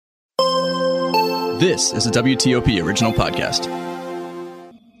This is a WTOP original podcast.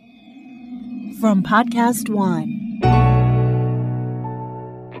 From Podcast One.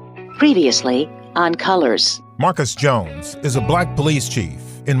 Previously on Colors. Marcus Jones is a black police chief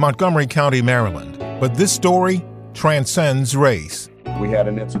in Montgomery County, Maryland. But this story transcends race. We had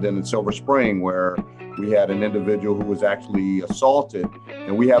an incident in Silver Spring where we had an individual who was actually assaulted,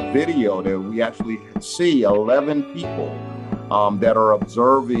 and we have video that we actually see 11 people that are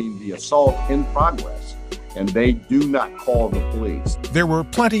observing the assault in progress, and they do not call the police. There were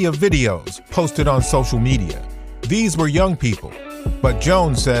plenty of videos posted on social media. These were young people, but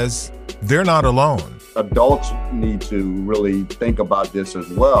Jones says they're not alone. Adults need to really think about this as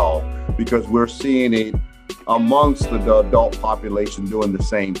well, because we're seeing it amongst the adult population doing the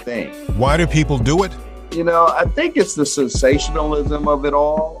same thing. Why do people do it? You know, I think it's the sensationalism of it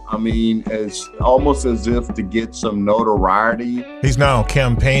all. I mean, it's almost as if to get some notoriety. He's now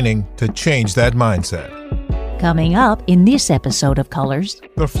campaigning to change that mindset. Coming up in this episode of Colors.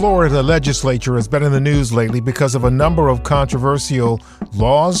 The Florida legislature has been in the news lately because of a number of controversial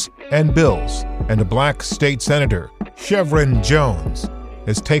laws and bills. And a black state senator, Shevrin Jones,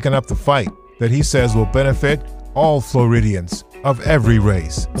 has taken up the fight that he says will benefit all Floridians of every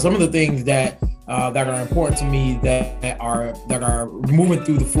race. Some of the things that are important to me that are moving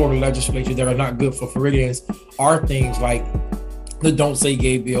through the Florida legislature that are not good for Floridians are things like the Don't Say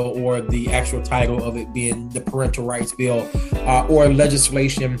Gay bill, or the actual title of it being the Parental Rights Bill, or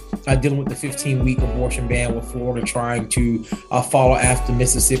legislation dealing with the 15-week abortion ban, with Florida trying to follow after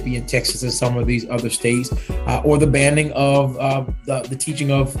Mississippi and Texas and some of these other states, or the banning of the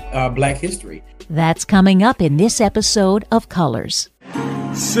teaching of Black history. That's coming up in this episode of Colors.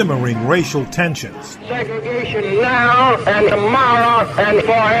 Simmering racial tensions. Segregation now and tomorrow and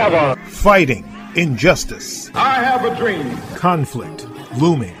forever. Fighting injustice. I have a dream. Conflict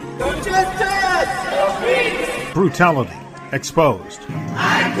looming. Brutality exposed.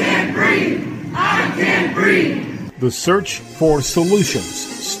 I can't breathe. I can't breathe. The search for solutions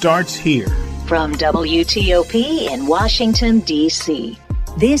starts here. From WTOP in Washington, D.C.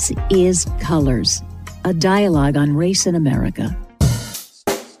 This is Colors, a dialogue on race in America.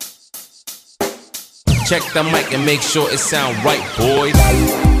 Check the mic and make sure it sound right, boys.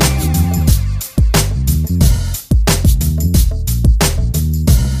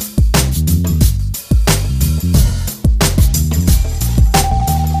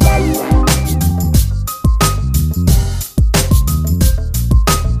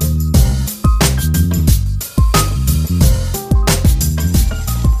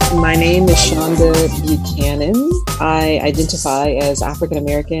 My name is Shonda Buchanan. I identify as African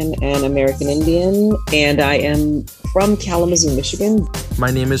American and American Indian, and I am from Kalamazoo, Michigan. My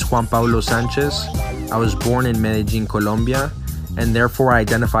name is Juan Pablo Sanchez. I was born in Medellin, Colombia, and therefore I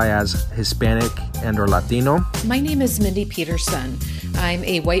identify as Hispanic and or Latino. My name is Mindy Peterson. I'm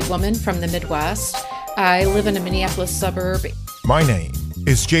a white woman from the Midwest. I live in a Minneapolis suburb. My name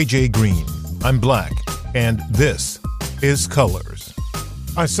is JJ Green. I'm black, and this is Colors.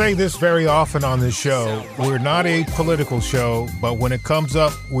 I say this very often on this show. We're not a political show, but when it comes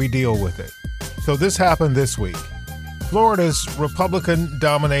up, we deal with it. So this happened this week. Florida's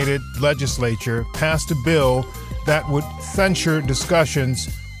Republican-dominated legislature passed a bill that would censure discussions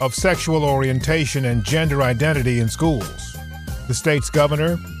of sexual orientation and gender identity in schools. The state's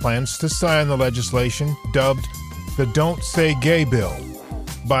governor plans to sign the legislation dubbed the Don't Say Gay bill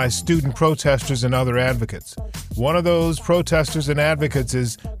by student protesters and other advocates. One of those protesters and advocates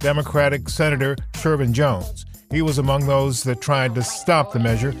is Democratic Senator Shevrin Jones. He was among those that tried to stop the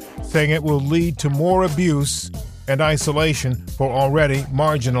measure, saying it will lead to more abuse and isolation for already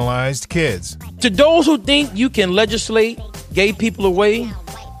marginalized kids. To those who think you can legislate gay people away,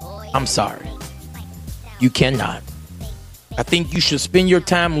 I'm sorry. You cannot. I think you should spend your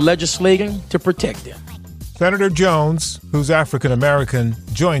time legislating to protect them. Senator Jones, who's African American,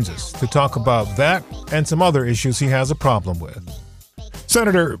 joins us to talk about that and some other issues he has a problem with.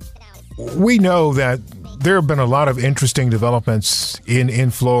 Senator, we know that there have been a lot of interesting developments in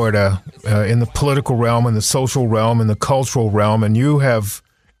Florida, in the political realm, in the social realm, in the cultural realm, and you have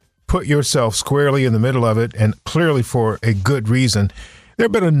put yourself squarely in the middle of it, and clearly for a good reason. There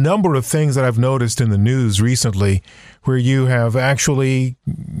have been a number of things that I've noticed in the news recently where you have actually,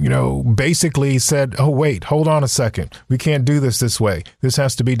 basically said, oh, wait, hold on a second. We can't do this way. This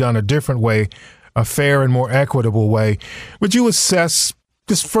has to be done a different way, a fair and more equitable way. Would you assess,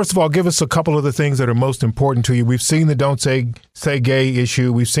 just first of all, give us a couple of the things that are most important to you? We've seen the Don't Say Gay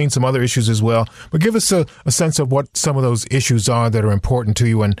issue. We've seen some other issues as well. But give us a sense of what some of those issues are that are important to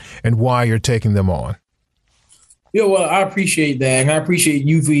you and why you're taking them on. Yeah, well, I appreciate that. And I appreciate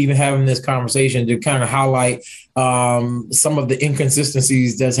you for even having this conversation to kind of highlight some of the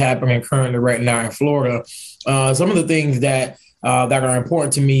inconsistencies that's happening currently right now in Florida. Some of the things that are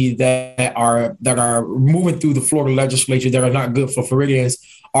important to me that are moving through the Florida legislature that are not good for Floridians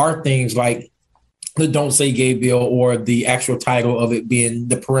are things like the Don't Say Gay bill, or the actual title of it being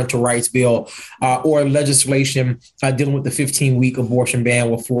the Parental Rights Bill, or legislation dealing with the 15-week abortion ban,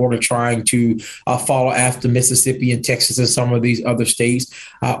 with Florida trying to follow after Mississippi and Texas and some of these other states,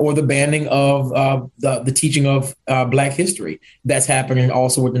 or the banning of the teaching of Black history that's happening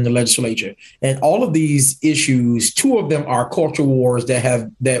also within the legislature. And all of these issues, two of them are culture wars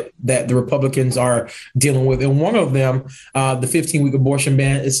that the Republicans are dealing with. And one of them, the 15-week abortion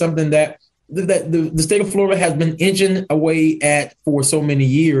ban, is something that the state of Florida has been inching away at for so many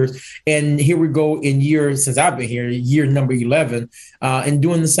years. And here we go in years since I've been here, year number 11, and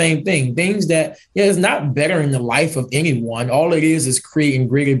doing the same thing. Things that is not bettering the life of anyone. All it is creating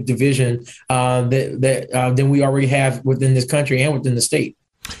greater division than we already have within this country and within the state.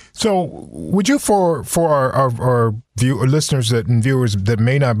 So would you, for our listeners and viewers that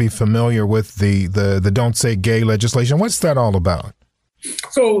may not be familiar with the Don't Say Gay legislation, what's that all about?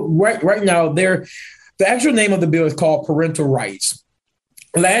 So right now, the actual name of the bill is called Parental Rights.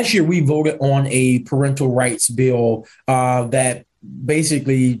 Last year, we voted on a parental rights bill that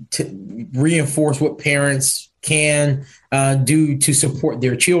basically reinforced what parents can do to support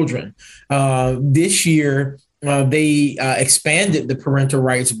their children. This year, they expanded the parental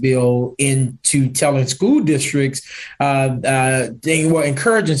rights bill into telling school districts,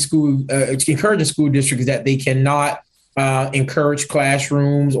 encouraging school districts that they cannot encourage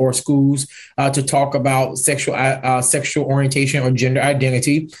classrooms or schools to talk about sexual orientation or gender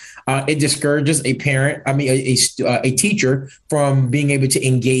identity. It discourages a teacher from being able to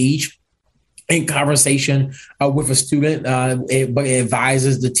engage in conversation with a student, but it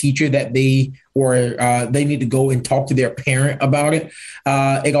advises the teacher that they need to go and talk to their parent about it.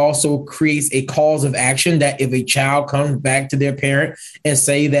 It also creates a cause of action that if a child comes back to their parent and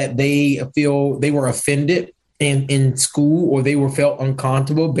say that they feel they were offended in school, or they were felt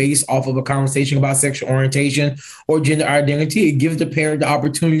uncomfortable based off of a conversation about sexual orientation or gender identity, it gives the parent the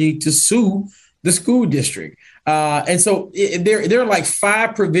opportunity to sue the school district. And so there are like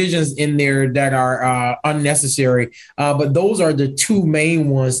 5 provisions in there that are unnecessary, but those are the 2 main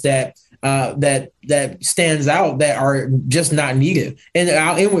ones that stands out that are just not needed. And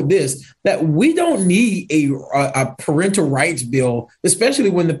I'll end with this, that we don't need a parental rights bill, especially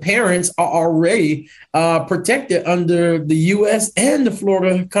when the parents are already protected under the U.S. and the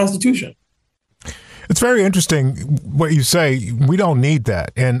Florida Constitution. It's very interesting what you say. We don't need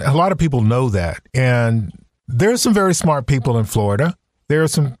that. And a lot of people know that. And there are some very smart people in Florida. There are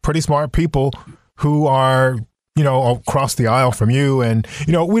some pretty smart people who are, across the aisle from you. And,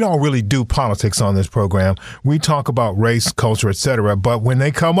 we don't really do politics on this program. We talk about race, culture, et cetera. But when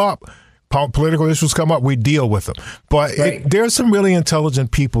they come up, political issues come up, we deal with them. But right. There's some really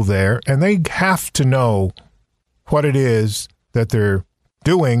intelligent people there, and they have to know what it is that they're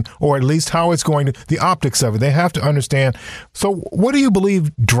doing, or at least how it's going to, the optics of it. They have to understand. So what do you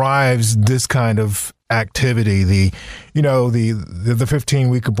believe drives this kind of activity? The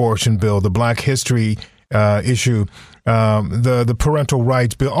 15-week abortion bill, the Black history issue, the parental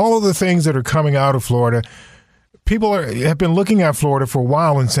rights bill, all of the things that are coming out of Florida. People have been looking at Florida for a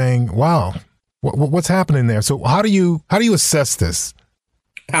while and saying, wow, what's happening there? So how do you assess this?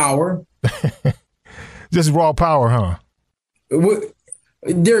 Power. Just raw power, huh?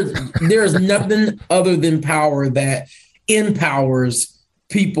 There's nothing other than power that empowers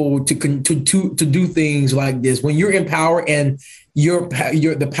people to do things like this. When you're in power and you're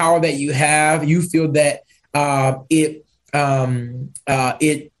the power that you have, you feel that it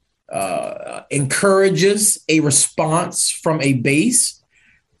encourages a response from a base,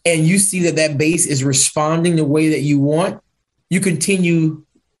 and you see that base is responding the way that you want, you continue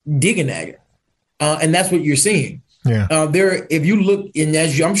digging at it. And that's what you're seeing. Yeah. If you look, and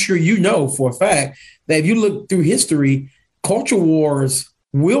I'm sure you know for a fact, that if you look through history, culture wars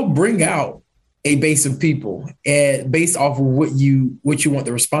will bring out a base of people based off of what you want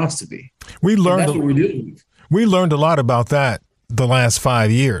the response to be. We learned that's what we're doing. We learned a lot about that the last 5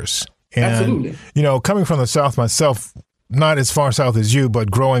 years. And, absolutely. Coming from the South myself, not as far south as you,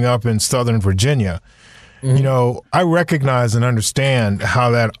 but growing up in Southern Virginia, I recognize and understand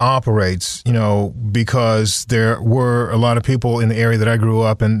how that operates, because there were a lot of people in the area that I grew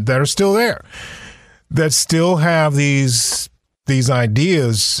up in that are still there, that still have these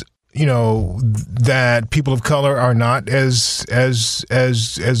ideas that people of color are not as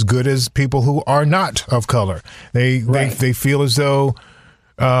good as people who are not of color. They feel as though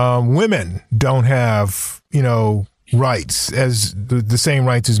women don't have rights as the same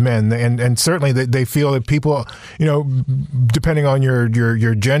rights as men, and certainly they feel that people, depending on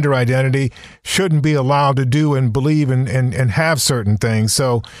your gender identity, shouldn't be allowed to do and believe and have certain things.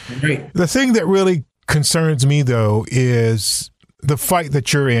 So the thing that really concerns me, though, is the fight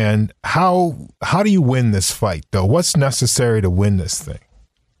that you're in. How do you win this fight, though? What's necessary to win this thing?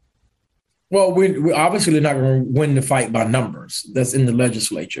 Well, we're obviously not going to win the fight by numbers. That's in the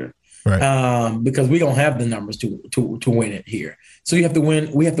legislature, right? Because we don't have the numbers to win it here. So you have to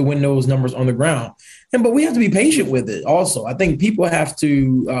win. We have to win those numbers on the ground, but we have to be patient with it. Also, I think people have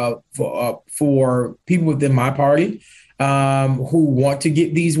to for people within my party who want to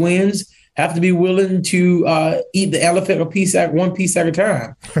get these wins, have to be willing to eat the elephant one piece at a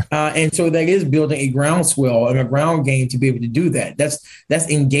time. And so that is building a groundswell and a ground game to be able to do that. That's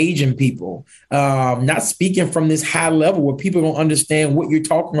engaging people, not speaking from this high level where people don't understand what you're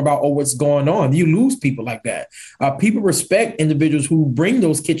talking about or what's going on. You lose people like that. People respect individuals who bring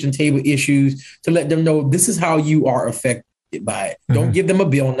those kitchen table issues to let them know this is how you are affected by it. Mm-hmm. Don't give them a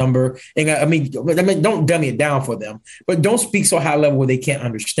bill number. And I mean, don't dummy it down for them, but don't speak so high level where they can't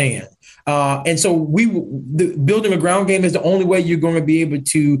understand. And so building a ground game is the only way you're going to be able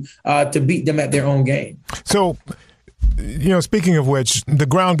to beat them at their own game. So, speaking of which, the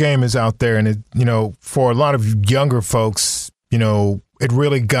ground game is out there, and it, for a lot of younger folks, it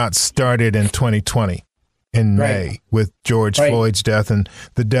really got started in 2020. In May with George Floyd's death and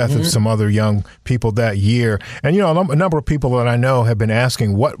the death of some other young people that year. And, a number of people that I know have been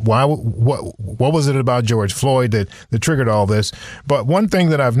asking what was it about George Floyd that triggered all this? But one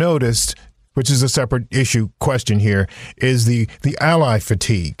thing that I've noticed, which is a separate question here, is the ally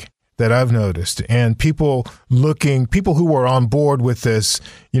fatigue that I've noticed, and people who were on board with this,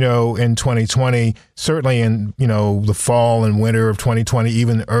 in 2020, certainly in, the fall and winter of 2020,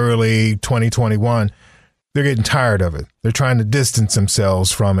 even early 2021, they're getting tired of it. They're trying to distance themselves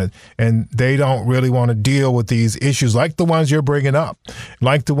from it, and they don't really want to deal with these issues like the ones you're bringing up,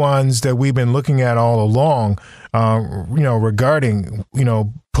 like the ones that we've been looking at all along, regarding,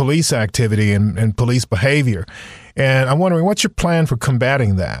 police activity and police behavior. And I'm wondering, what's your plan for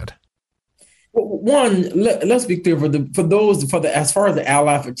combating that? Well, one, let's be clear as far as the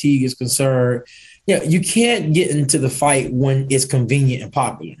ally fatigue is concerned, you can't get into the fight when it's convenient and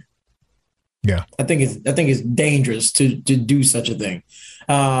popular. Yeah, I think it's dangerous to do such a thing.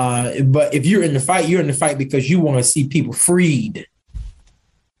 But if you're in the fight because you want to see people freed.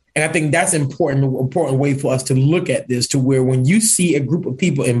 And I think that's important way for us to look at this, to where when you see a group of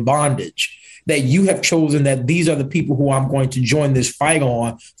people in bondage, that you have chosen that these are the people who I'm going to join this fight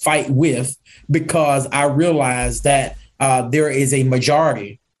with, because I realize that there is a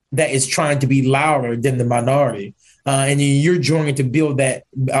majority that is trying to be louder than the minority. And you're joining to build that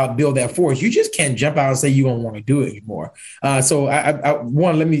force. You just can't jump out and say you don't want to do it anymore. So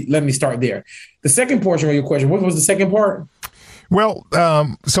let me start there. The second portion of your question, what was the second part? Well,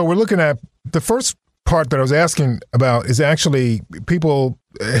 so we're looking at the first part that I was asking about is actually people,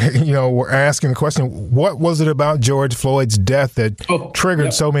 were asking the question, what was it about George Floyd's death that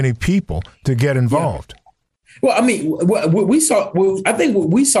triggered so many people to get involved? Yeah. Well, I mean, I think what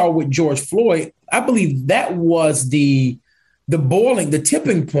we saw with George Floyd, I believe that was the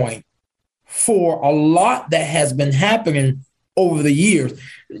tipping point for a lot that has been happening over the years.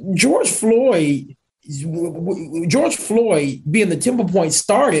 George Floyd being the tipping point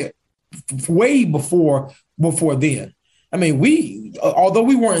started way before then. I mean, although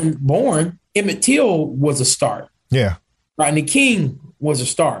we weren't born, Emmett Till was a start. Yeah. Rodney King was a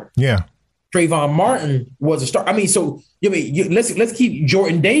start. Yeah. Trayvon Martin was a star. I mean, so let's keep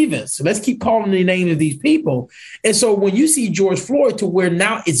Jordan Davis. Let's keep calling the names of these people. And so when you see George Floyd, to where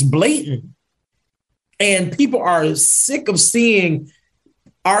now it's blatant, and people are sick of seeing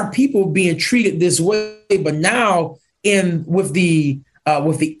our people being treated this way, but now with the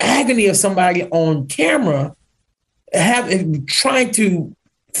agony of somebody on camera, trying to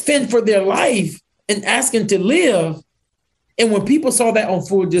fend for their life and asking to live, and when people saw that on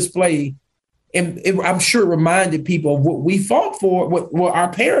full display. And I'm sure it reminded people of what we fought for, what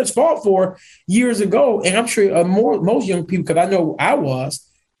our parents fought for years ago. And I'm sure most young people, because I know I was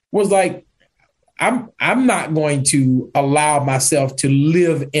like, I'm not going to allow myself to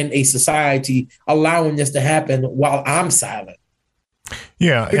live in a society allowing this to happen while I'm silent.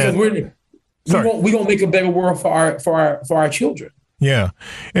 Yeah, because we're gonna make a better world for our children. Yeah,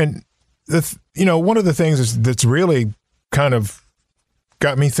 and one of the things that's really kind of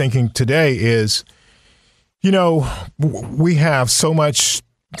got me thinking today is, we have so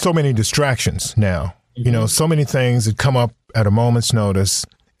many distractions now, so many things that come up at a moment's notice,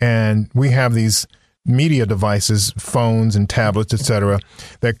 and we have these media devices, phones and tablets, etc.,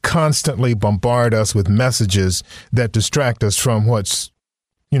 that constantly bombard us with messages that distract us from what's,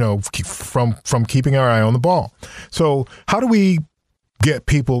 from keeping our eye on the ball. So how do we get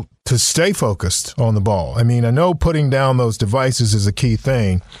people to stay focused on the ball? I mean, I know putting down those devices is a key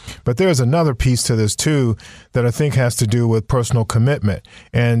thing, but there's another piece to this too that I think has to do with personal commitment.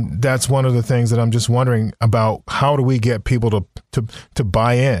 And that's one of the things that I'm just wondering about. How do we get people to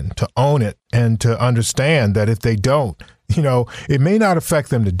buy in, to own it, and to understand that if they don't, it may not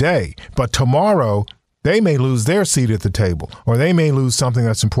affect them today, but tomorrow they may lose their seat at the table, or they may lose something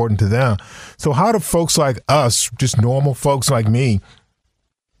that's important to them. So how do folks like us, just normal folks like me,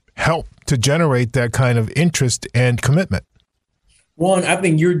 help to generate that kind of interest and commitment? One, I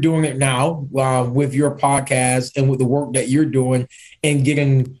think you're doing it now with your podcast and with the work that you're doing and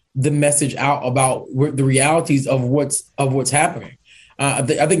getting the message out about the realities of what's happening. I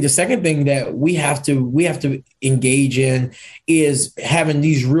think the second thing that we have to engage in is having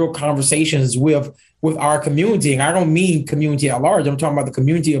these real conversations with our community. And I don't mean community at large. I'm talking about the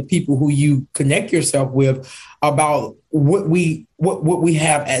community of people who you connect yourself with about what we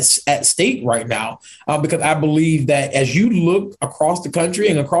have at stake right now. Because I believe that as you look across the country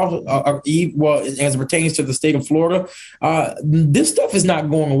and across, as it pertains to the state of Florida, this stuff is not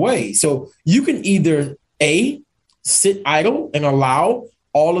going away. So you can either sit idle and allow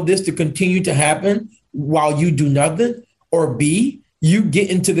all of this to continue to happen while you do nothing, or B, you get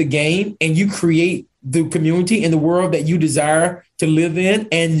into the game and you create the community and the world that you desire to live in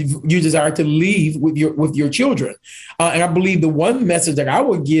and you desire to leave with your children. And I believe the one message that I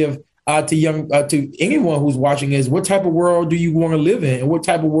would give to anyone who's watching is, what type of world do you want to live in? And what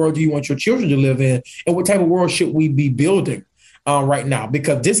type of world do you want your children to live in? And what type of world should we be building right now?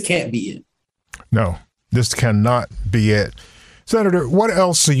 Because this can't be it. No, this cannot be it. Senator, what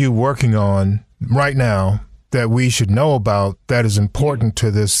else are you working on right now that we should know about that is important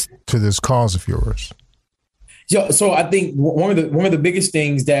to this cause of yours? Yeah, so I think one of the biggest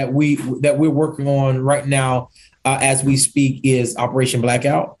things that we're working on right now as we speak is Operation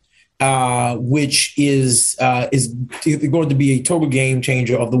Blackout, which is going to be a total game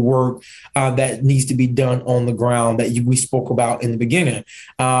changer of the work that needs to be done on the ground that we spoke about in the beginning,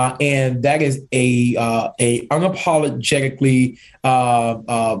 and that is a unapologetically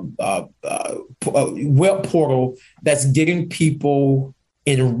web portal that's getting people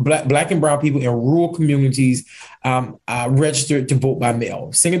in black and brown people in rural communities registered to vote by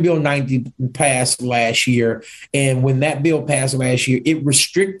mail. Senate Bill 90 passed last year. And when that bill passed last year, it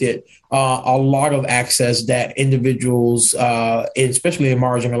restricted a lot of access that individuals, especially in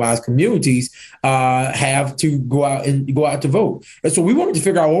marginalized communities, have to go out to vote. And so we wanted to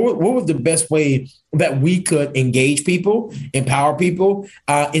figure out what was the best way that we could engage people, empower people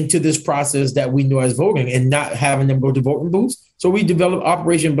into this process that we know as voting and not having them go to voting booths. So we developed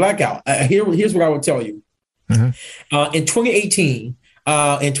Operation Blackout. Here's what I would tell you. Mm-hmm. In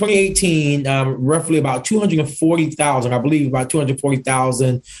 2018, roughly about 240,000, I believe about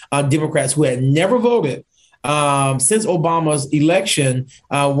 240,000 Democrats who had never voted since Obama's election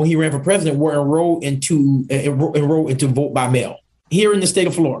when he ran for president were enrolled into vote by mail here in the state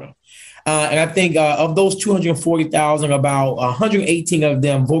of Florida. And I think of those 240,000, about 118 of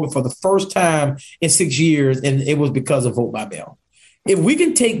them voted for the first time in 6 years, and it was because of vote by mail. If we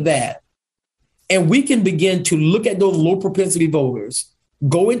can take that and we can begin to look at those low propensity voters,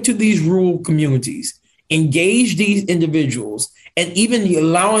 go into these rural communities, engage these individuals, and even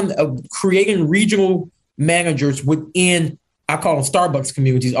creating regional managers within, I call them Starbucks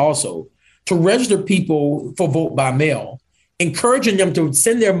communities also, to register people for vote by mail, encouraging them to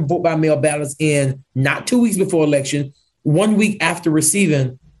send their vote by mail ballots in not 2 weeks before election, 1 week after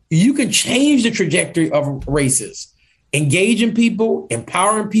receiving, you can change the trajectory of races. Engaging people,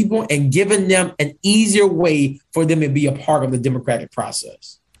 empowering people, and giving them an easier way for them to be a part of the democratic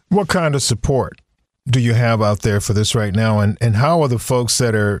process. What kind of support do you have out there for this right now? And how are the folks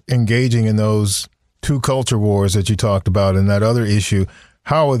that are engaging in those two culture wars that you talked about and that other issue,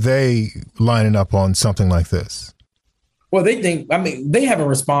 how are they lining up on something like this? Well, they haven't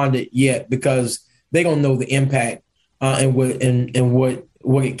responded yet because they don't know the impact and what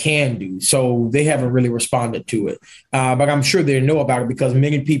what it can do. So they haven't really responded to it. But I'm sure they know about it because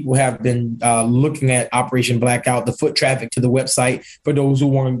many people have been looking at Operation Blackout. The foot traffic to the website, for those who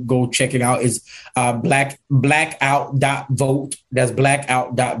want to go check it out, is blackout.vote. That's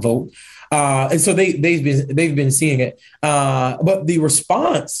blackout.vote. And so they've been seeing it. But the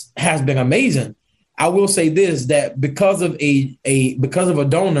response has been amazing. I will say this, that because of a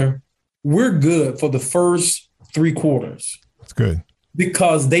donor, we're good for the first 3 quarters. That's good.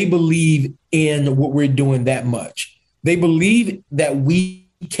 Because they believe in what we're doing that much. They believe that we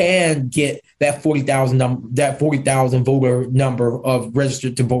can get that 40,000 voter number of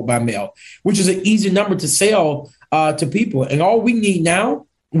registered to vote by mail, which is an easy number to sell to people. And all we need now,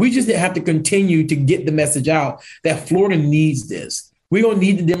 we just have to continue to get the message out that Florida needs this. We don't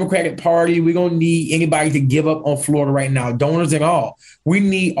need the Democratic Party. We don't need anybody to give up on Florida right now, donors and all. We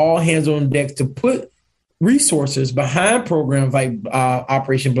need all hands on deck to put resources behind programs like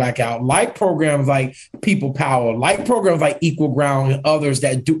Operation Blackout, like programs like People Power, like programs like Equal Ground and others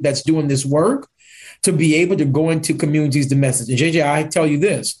that's doing this work, to be able to go into communities to message. And JJ, I tell you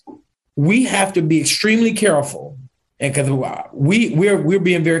this, we have to be extremely careful, and because we're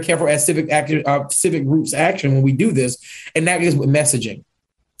being very careful as civic groups action when we do this, and that is with messaging.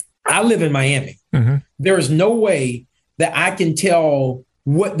 I live in Miami. Mm-hmm. There is no way that I can tell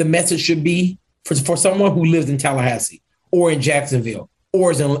what the message should be for someone who lives in Tallahassee or in Jacksonville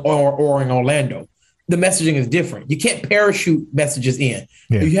or in Orlando. The messaging is different. You can't parachute messages in.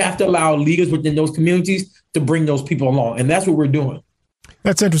 Yeah. You have to allow leaders within those communities to bring those people along. And that's what we're doing.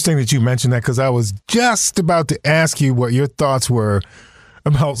 That's interesting that you mentioned that, because I was just about to ask you what your thoughts were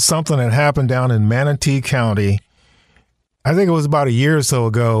about something that happened down in Manatee County. I think it was about a year or so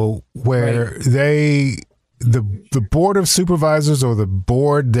ago, where the Board of Supervisors, or the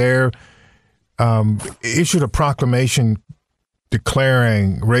board there, issued a proclamation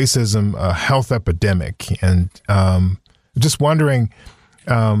declaring racism a health epidemic. And just wondering,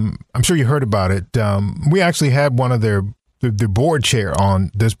 I'm sure you heard about it. We actually had one of the board chair on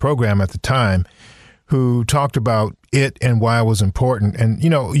this program at the time, who talked about it and why it was important. And, you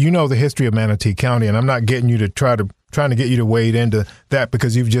know the history of Manatee County, and I'm not getting you to trying to get you to wade into that,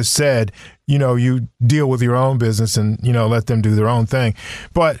 because you've just said, you deal with your own business and, let them do their own thing.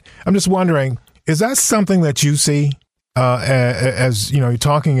 But I'm just wondering, is that something that you see as you're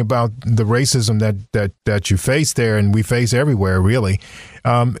talking about the racism that you face there, and we face everywhere, really?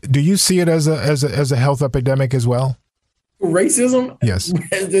 Do you see it as a health epidemic as well? Racism? Yes.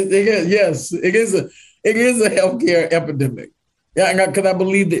 Yes, it is a healthcare epidemic. Yeah, because I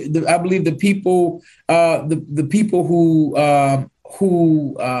believe the people the people who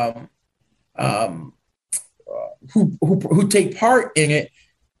take part in it,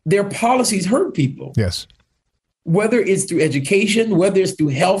 their policies hurt people. Yes. Whether it's through education, whether it's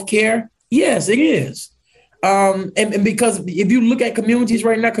through healthcare, yes, it is. And because if you look at communities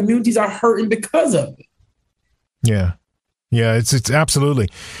right now, communities are hurting because of it. Yeah. Yeah, it's absolutely.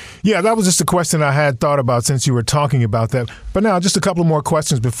 Yeah, that was just a question I had thought about since you were talking about that. But now just a couple more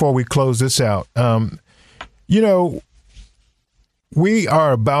questions before we close this out. We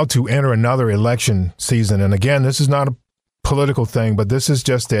are about to enter another election season. And again, this is not a political thing, but this is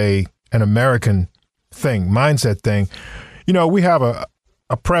just an American thing, mindset thing. We have a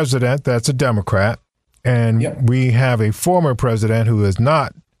president that's a Democrat, and yep. We have a former president who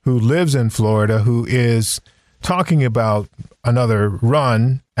lives in Florida, who is talking about another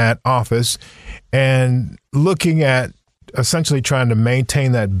run at office and looking at essentially trying to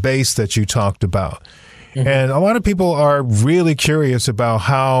maintain that base that you talked about. Mm-hmm. And a lot of people are really curious about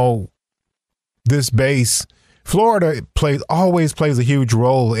how this base, Florida always plays a huge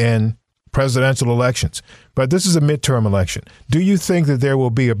role in presidential elections, but this is a midterm election. Do you think that there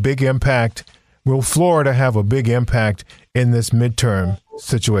will be a big impact? Will Florida have a big impact in this midterm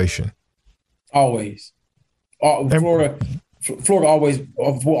situation? Always. Florida will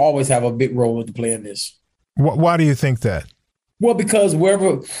always have a big role to play in this. Why do you think that? Well, because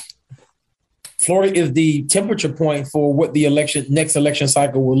wherever Florida is the temperature point for what the next election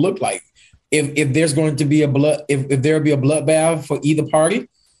cycle will look like. If there's going to be if there'll be a bloodbath for either party,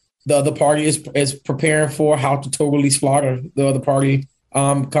 the other party is preparing for how to totally slaughter the other party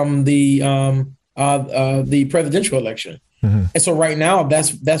come the presidential election. Mm-hmm. And so right now,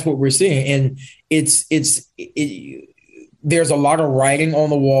 that's what we're seeing, and there's a lot of writing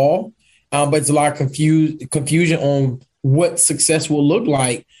on the wall, but it's a lot of confusion on what success will look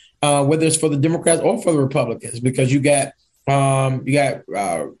like, whether it's for the Democrats or for the Republicans, because you got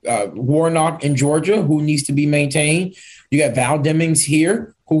Warnock in Georgia, who needs to be maintained. You got Val Demings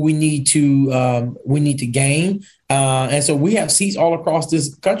here, who we need to gain. And so we have seats all across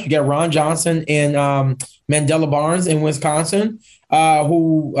this country. You got Ron Johnson and Mandela Barnes in Wisconsin,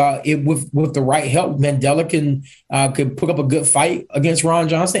 who with the right help, Mandela could put up a good fight against Ron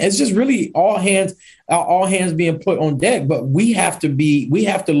Johnson. It's just really all hands being put on deck. But we have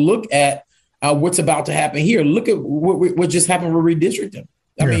to look at what's about to happen here. Look at what just happened with redistricting.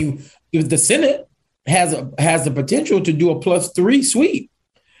 I mean, the Senate has the potential to do a +3 sweep.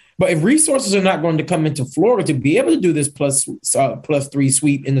 But if resources are not going to come into Florida to be able to do this +3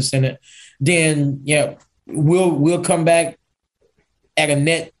 sweep in the Senate, then we'll come back at a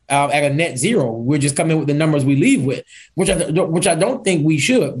net zero. We'll just come in with the numbers we leave with, which I don't think we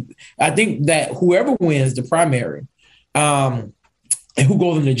should. I think that whoever wins the primary and who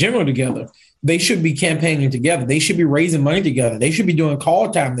goes in the general together, they should be campaigning together. They should be raising money together. They should be doing call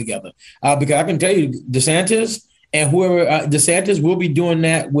time together. Because I can tell you, DeSantis and whoever DeSantis will be doing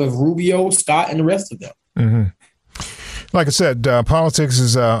that with Rubio, Scott, and the rest of them. Mm-hmm. Like I said, politics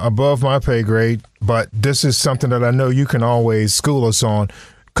is above my pay grade, but this is something that I know you can always school us on.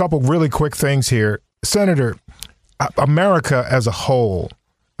 A couple really quick things here. Senator, America as a whole,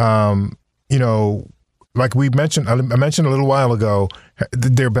 like I mentioned a little while ago,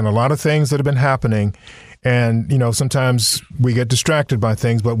 there have been a lot of things that have been happening. And, sometimes we get distracted by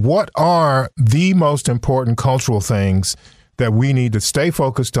things. But what are the most important cultural things that we need to stay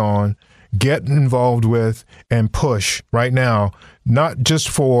focused on, get involved with, and push right now, not just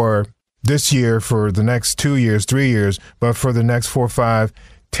for this year, for the next 2 years, 3 years, but for the next 4, 5,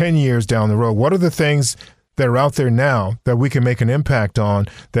 10 years down the road? What are the things that are out there now that we can make an impact on,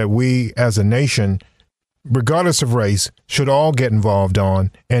 that we as a nation, regardless of race, should all get involved on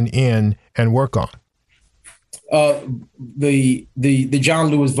and work on? The John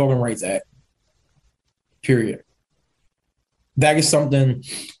Lewis Voting Rights Act, period. That is something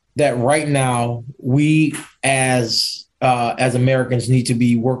that right now we as Americans need to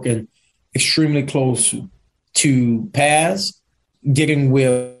be working extremely close to pass, getting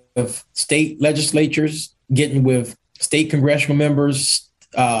with state legislatures, getting with state congressional members,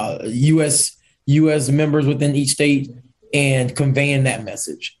 U.S. members within each state, and conveying that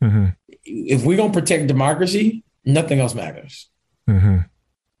message. Mm-hmm. If we don't protect democracy, nothing else matters. Mm-hmm.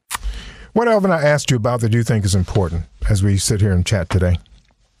 What haven't I asked you about that you think is important as we sit here and chat today?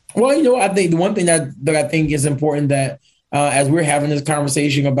 Well, I think the one thing that I think is important that as we're having this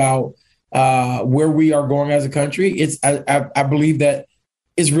conversation about where we are going as a country, I believe that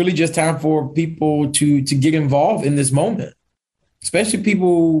it's really just time for people to get involved in this moment, especially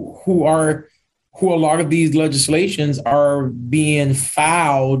people who a lot of these legislations are being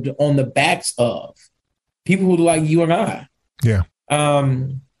filed on the backs of people who like you and I. Yeah.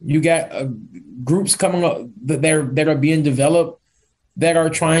 You got groups coming up that are being developed that are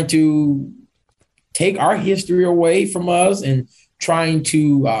trying to take our history away from us and trying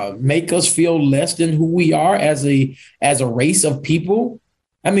to make us feel less than who we are as a race of people.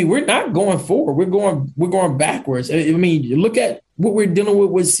 I mean, we're not going forward. We're going backwards. I mean, look at what we're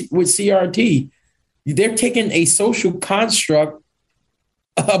dealing with CRT. They're taking a social construct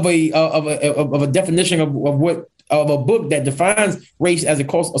of a definition of a book that defines race as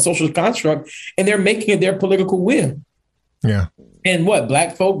a social construct, and they're making it their political win. Yeah. And what,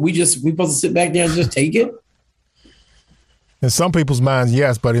 black folk, we supposed to sit back there and just take it? In some people's minds,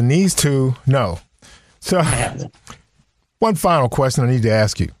 yes, but in these two, no. So, one final question I need to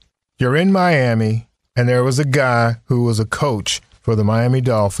ask you. You're in Miami, and there was a guy who was a coach for the Miami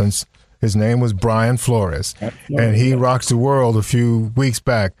Dolphins. His name was Brian Flores, and he rocks the world a few weeks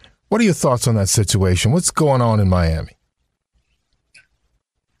back. What are your thoughts on that situation? What's going on in Miami?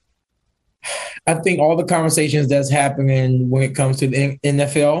 I think all the conversations that's happening when it comes to the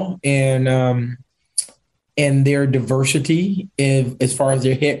NFL and their diversity as far as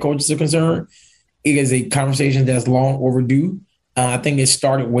their head coaches are concerned, it is a conversation that's long overdue. I think it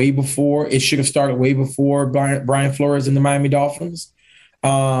started way before. It should have started way before Brian Flores and the Miami Dolphins.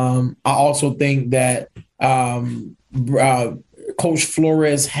 I also think that Coach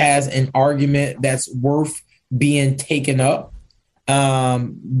Flores has an argument that's worth being taken up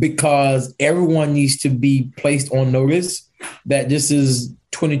because everyone needs to be placed on notice that this is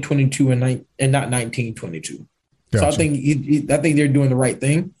 2022 and not 1922. Gotcha. So I think they're doing the right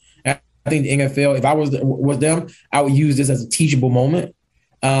thing. I think the NFL, if I was them, I would use this as a teachable moment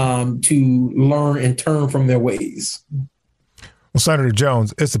to learn and turn from their ways. Well, Senator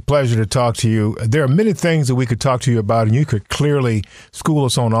Jones, it's a pleasure to talk to you. There are many things that we could talk to you about, and you could clearly school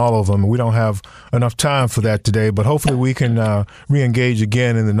us on all of them. We don't have enough time for that today, but hopefully we can re-engage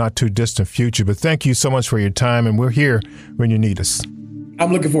again in the not-too-distant future. But thank you so much for your time, and we're here when you need us.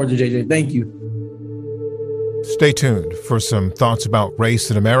 I'm looking forward to JJ. Thank you. Stay tuned for some thoughts about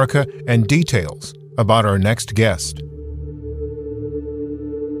race in America and details about our next guest.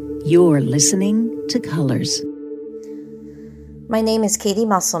 You're listening to Colors. My name is Katie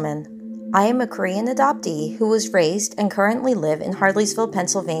Musselman. I am a Korean adoptee who was raised and currently live in Harleysville,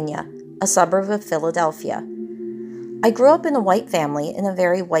 Pennsylvania, a suburb of Philadelphia. I grew up in a white family in a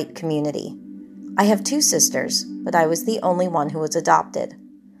very white community. I have 2 sisters, but I was the only one who was adopted.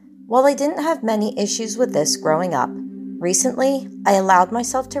 While I didn't have many issues with this growing up, recently I allowed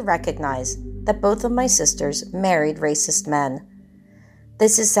myself to recognize that both of my sisters married racist men.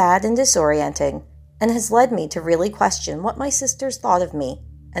 This is sad and disorienting, and has led me to really question what my sisters thought of me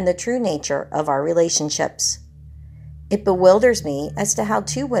and the true nature of our relationships. It bewilders me as to how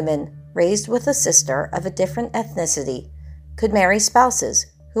 2 women raised with a sister of a different ethnicity could marry spouses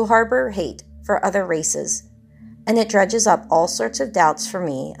who harbor hate for other races, and it dredges up all sorts of doubts for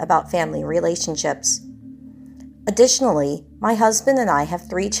me about family relationships. Additionally, my husband and I have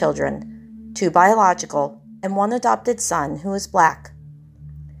 3 children, 2 biological and 1 adopted son who is Black.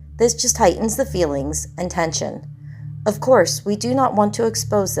 This just heightens the feelings and tension. Of course, we do not want to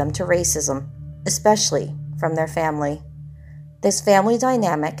expose them to racism, especially from their family. This family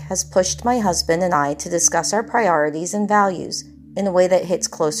dynamic has pushed my husband and I to discuss our priorities and values in a way that hits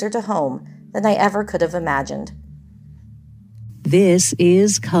closer to home than I ever could have imagined. This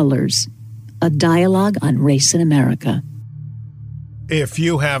is Colors, a dialogue on race in America. If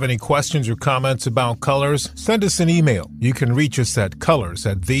you have any questions or comments about Colors, send us an email. You can reach us at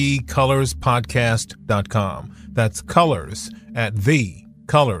colors@thecolorspodcast.com. That's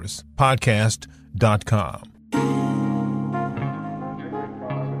colors@thecolorspodcast.com.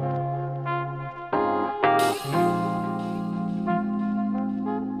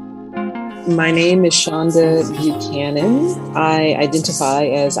 My name is Shonda Buchanan. I identify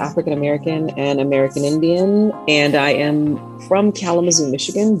as African American and American Indian, and I am from Kalamazoo,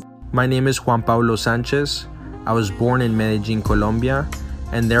 Michigan. My name is Juan Pablo Sanchez. I was born in Medellin, Colombia,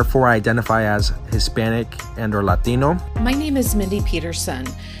 and therefore I identify as Hispanic and or Latino. My name is Mindy Peterson.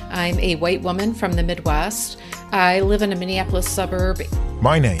 I'm a white woman from the Midwest. I live in a Minneapolis suburb.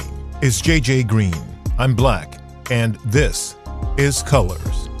 My name is JJ Green. I'm Black, and this is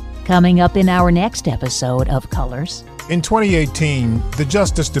Colors. Coming up in our next episode of Colors. In 2018, the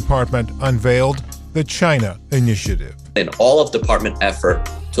Justice Department unveiled the China Initiative. An all-of-department effort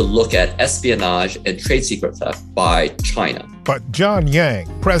to look at espionage and trade secret theft by China. But John Yang,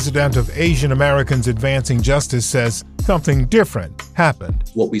 president of Asian Americans Advancing Justice, says something different happened.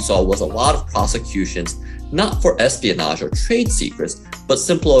 What we saw was a lot of prosecutions, not for espionage or trade secrets, but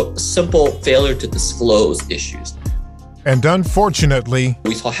simple failure to disclose issues. And unfortunately,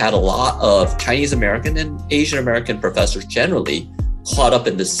 we had a lot of Chinese American and Asian American professors generally caught up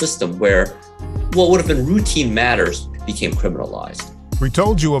in this system where what would have been routine matters became criminalized. We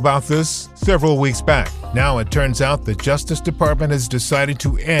told you about this several weeks back. Now it turns out the Justice Department has decided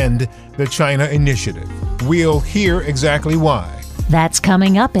to end the China Initiative. We'll hear exactly why. That's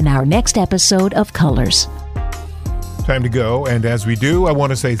coming up in our next episode of Colors. Time to go, and as we do, I want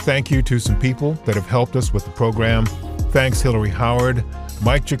to say thank you to some people that have helped us with the program. Thanks Hillary Howard,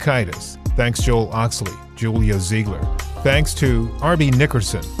 Mike Jakaitis. Thanks Joel Oxley, Julia Ziegler. Thanks to R.B.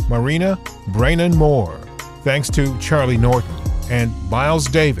 Nickerson, Marina Brainin Moore. Thanks to Charlie Norton and Miles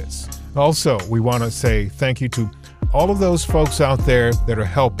Davis. Also, we want to say thank you to all of those folks out there that are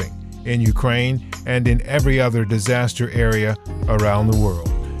helping in Ukraine and in every other disaster area around the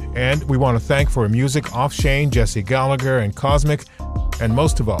world. And we want to thank for music Offshane, Jesse Gallagher, and Cosmic. And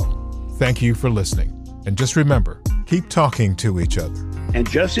most of all, thank you for listening. And just remember, keep talking to each other. And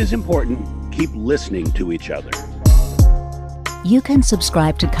just as important, keep listening to each other. You can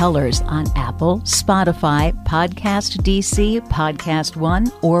subscribe to Colors on Apple, Spotify, Podcast DC, Podcast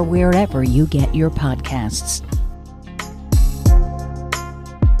One, or wherever you get your podcasts.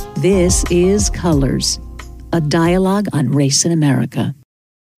 This is Colors, a dialogue on race in America.